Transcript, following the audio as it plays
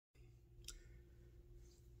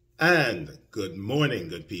And good morning,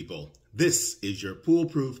 good people. This is your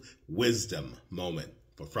Poolproof Wisdom Moment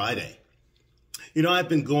for Friday. You know, I've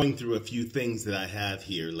been going through a few things that I have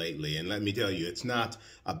here lately, and let me tell you, it's not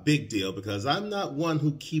a big deal because I'm not one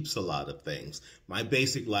who keeps a lot of things. My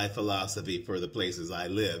basic life philosophy for the places I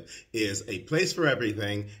live is a place for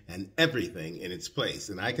everything and everything in its place.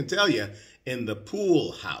 And I can tell you, in the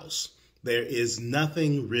pool house, there is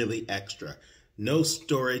nothing really extra. No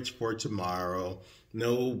storage for tomorrow,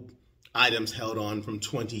 no items held on from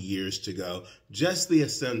 20 years ago, just the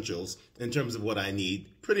essentials in terms of what I need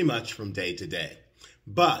pretty much from day to day.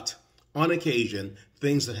 But on occasion,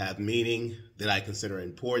 things that have meaning, that I consider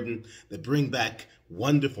important, that bring back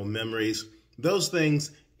wonderful memories, those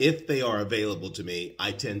things, if they are available to me,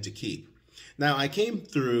 I tend to keep. Now, I came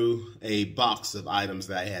through a box of items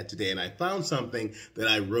that I had today, and I found something that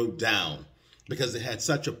I wrote down because it had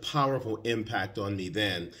such a powerful impact on me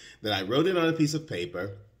then that I wrote it on a piece of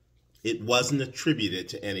paper. It wasn't attributed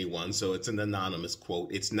to anyone, so it's an anonymous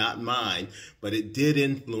quote. It's not mine, but it did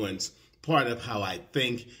influence part of how I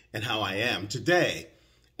think and how I am today.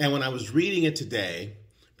 And when I was reading it today,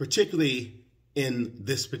 particularly in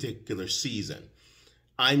this particular season,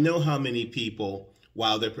 I know how many people,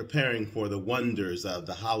 while they're preparing for the wonders of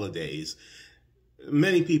the holidays,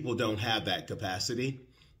 many people don't have that capacity.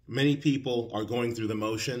 Many people are going through the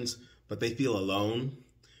motions, but they feel alone.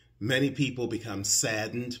 Many people become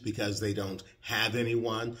saddened because they don't have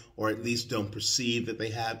anyone, or at least don't perceive that they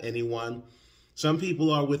have anyone. Some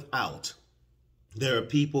people are without. There are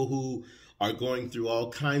people who are going through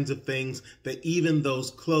all kinds of things that even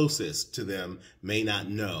those closest to them may not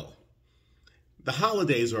know. The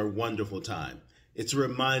holidays are a wonderful time. It's a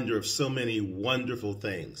reminder of so many wonderful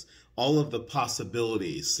things. All of the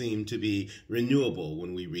possibilities seem to be renewable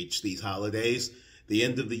when we reach these holidays. The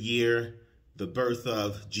end of the year, the birth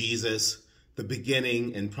of Jesus, the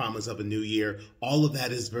beginning and promise of a new year, all of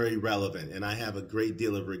that is very relevant, and I have a great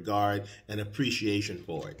deal of regard and appreciation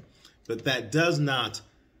for it. But that does not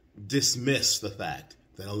dismiss the fact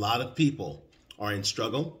that a lot of people are in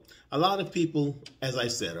struggle. A lot of people, as I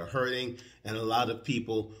said, are hurting, and a lot of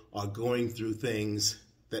people are going through things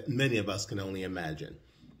that many of us can only imagine.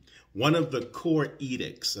 One of the core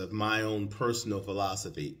edicts of my own personal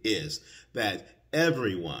philosophy is that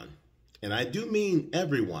everyone, and I do mean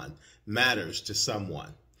everyone, matters to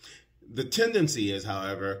someone. The tendency is,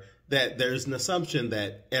 however, that there's an assumption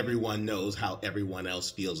that everyone knows how everyone else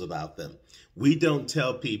feels about them. We don't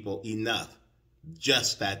tell people enough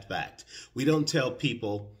just that fact. We don't tell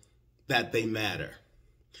people that they matter.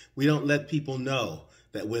 We don't let people know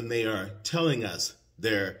that when they are telling us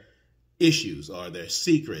their issues or their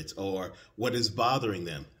secrets or what is bothering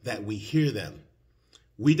them, that we hear them.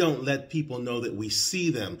 We don't let people know that we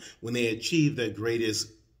see them when they achieve their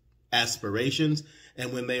greatest aspirations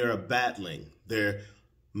and when they are battling their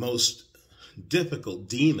most difficult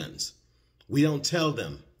demons. We don't tell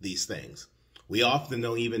them these things. We often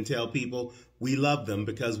don't even tell people we love them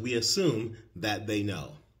because we assume that they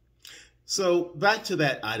know. So back to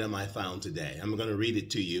that item I found today. I'm going to read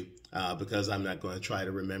it to you because I'm not going to try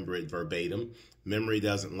to remember it verbatim. Memory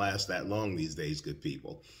doesn't last that long these days, good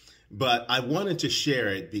people. But I wanted to share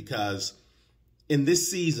it because in this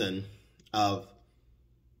season of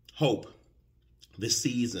hope, this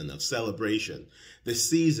season of celebration, this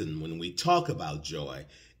season when we talk about joy,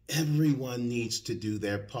 everyone needs to do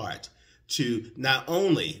their part to not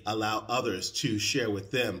only allow others to share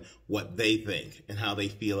with them what they think and how they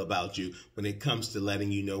feel about you when it comes to letting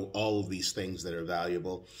you know all of these things that are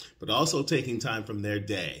valuable, but also taking time from their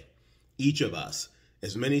day, each of us,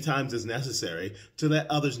 as many times as necessary, to let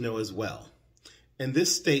others know as well. And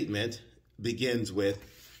this statement begins with,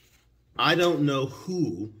 I don't know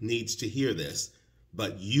who needs to hear this,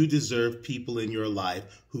 but you deserve people in your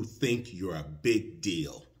life who think you're a big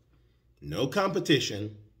deal. No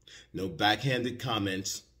competition, no backhanded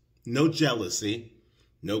comments, no jealousy,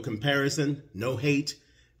 no comparison, no hate,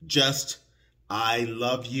 just I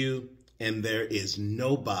love you and there is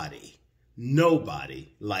nobody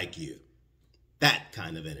like you. That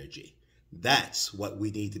kind of energy. That's what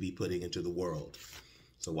we need to be putting into the world.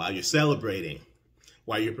 So while you're celebrating,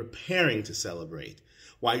 while you're preparing to celebrate,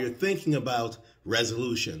 while you're thinking about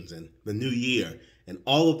resolutions and the new year and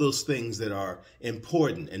all of those things that are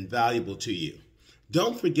important and valuable to you,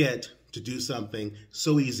 don't forget to do something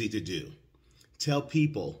so easy to do. Tell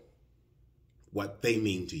people what they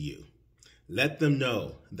mean to you. Let them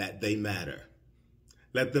know that they matter.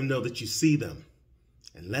 Let them know that you see them,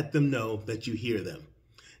 and let them know that you hear them.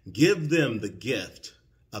 Give them the gift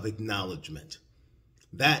of acknowledgement.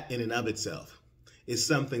 That in and of itself is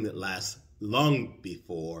something that lasts long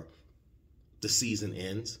before the season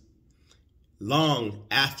ends. long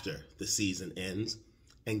after the season ends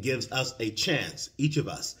and gives us a chance, each of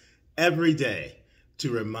us, every day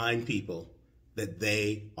to remind people that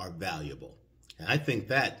they are valuable. And I think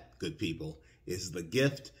that, good people, is the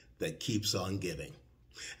gift that keeps on giving.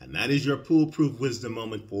 And that is your Poolproof Wisdom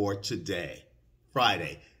Moment for today,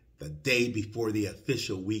 Friday, the day before the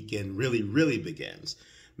official weekend really begins.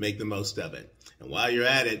 Make the most of it. And while you're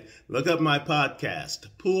at it, look up my podcast,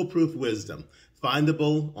 Poolproof Wisdom,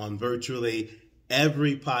 findable on virtually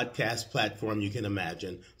every podcast platform you can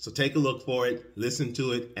imagine. So take a look for it, listen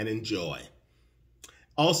to it, and enjoy.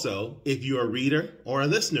 Also, if you're a reader or a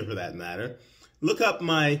listener for that matter, look up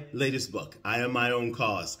my latest book, I Am My Own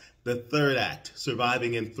Cause, The Third Act,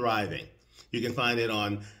 Surviving and Thriving. You can find it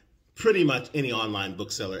on pretty much any online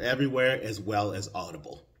bookseller everywhere, as well as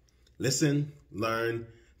Audible. Listen, learn,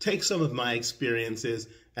 take some of my experiences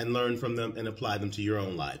and learn from them and apply them to your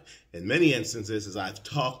own life. In many instances, as I've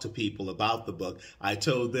talked to people about the book, I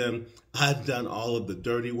told them I've done all of the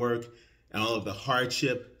dirty work and all of the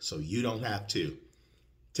hardship, so you don't have to.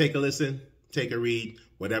 Take a listen, take a read,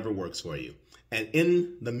 whatever works for you. And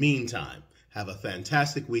in the meantime, have a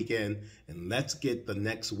fantastic weekend, and let's get the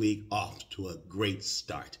next week off to a great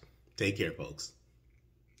start. Take care, folks.